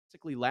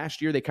Basically,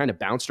 last year they kind of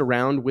bounced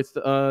around with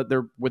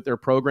their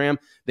program.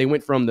 They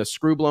went from the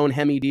screw blown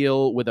Hemi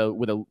deal with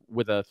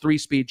a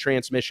 3-speed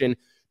transmission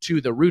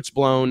to the roots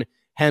blown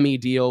Hemi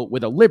deal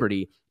with a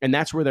Liberty, and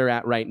that's where they're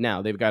at right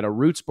now. They've got a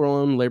roots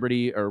blown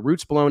Liberty or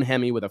roots blown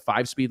Hemi with a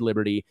 5-speed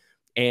Liberty,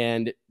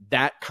 and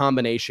that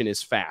combination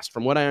is fast.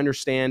 From what I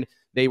understand,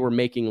 they were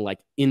making like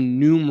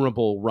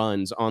innumerable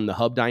runs on the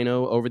Hub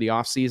Dyno over the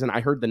offseason.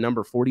 I heard the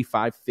number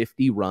 45,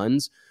 50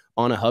 runs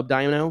on a Hub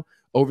Dyno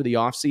over the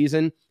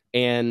offseason,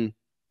 and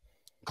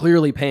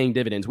clearly paying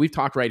dividends. We've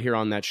talked right here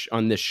on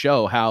this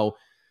show how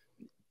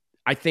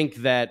I think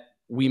that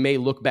we may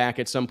look back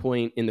at some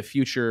point in the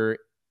future.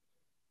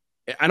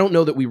 I don't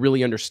know that we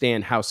really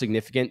understand how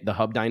significant the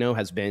Hub Dyno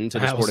has been to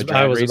the sport of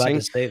drag racing. About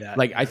to say that.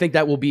 Like, I think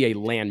that will be a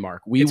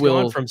landmark. It's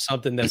gone from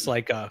something that's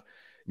like a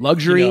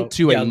luxury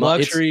to a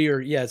luxury,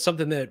 or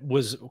something that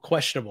was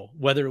questionable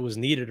whether it was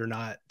needed or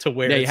not, to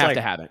where you have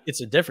to have it.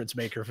 It's a difference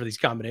maker for these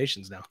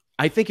combinations now.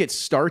 I think it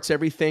starts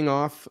everything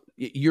off.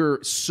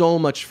 You're so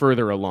much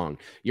further along.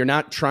 You're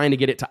not trying to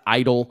get it to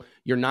idle.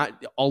 You're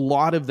not. A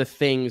lot of the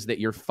things that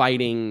you're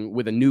fighting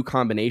with a new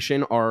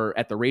combination are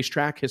at the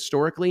racetrack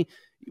historically.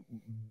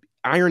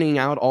 Ironing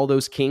out all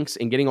those kinks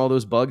and getting all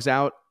those bugs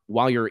out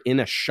while you're in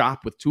a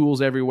shop with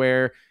tools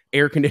everywhere,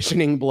 air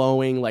conditioning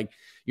blowing, like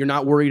you're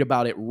not worried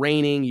about it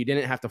raining. You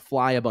didn't have to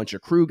fly a bunch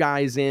of crew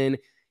guys in.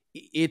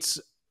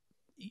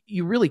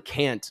 You really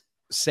can't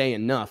say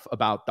enough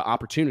about the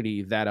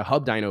opportunity that a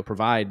Hub Dyno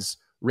provides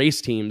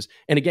race teams.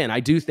 And again,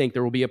 I do think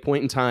there will be a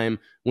point in time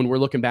when we're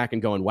looking back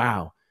and going,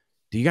 wow,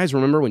 do you guys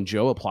remember when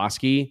Joe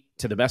Oplosky,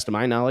 to the best of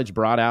my knowledge,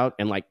 brought out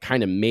and like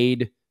kind of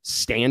made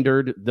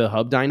standard the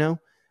Hub Dyno?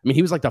 I mean,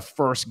 he was like the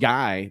first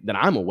guy that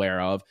I'm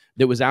aware of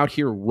that was out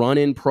here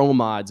running pro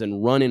mods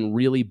and running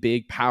really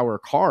big power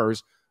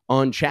cars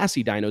on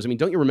chassis dynos. I mean,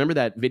 don't you remember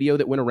that video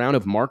that went around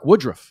of Mark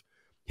Woodruff,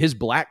 his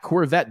black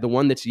Corvette, the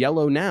one that's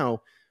yellow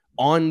now,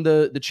 on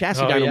the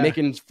chassis dyno,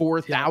 making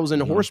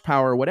 4,000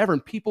 horsepower or whatever.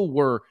 And people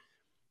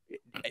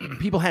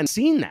hadn't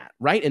seen that,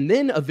 right? And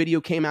then a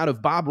video came out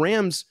of Bob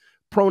Ram's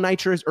Pro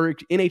Nitrous or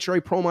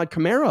NHRA Pro Mod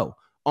Camaro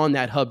on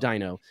that Hub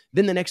Dyno.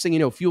 Then the next thing you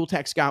know, Fuel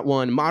Tech's got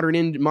one,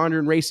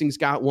 Modern Racing's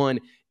got one,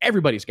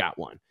 everybody's got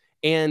one.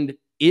 And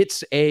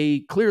it's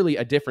clearly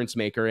a difference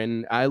maker.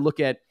 And I look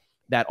at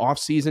that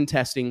off-season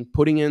testing,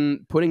 putting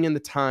in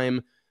the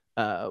time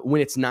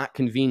when it's not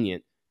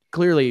convenient,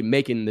 clearly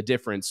making the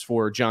difference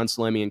for John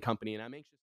Salemi and company. And I'm anxious.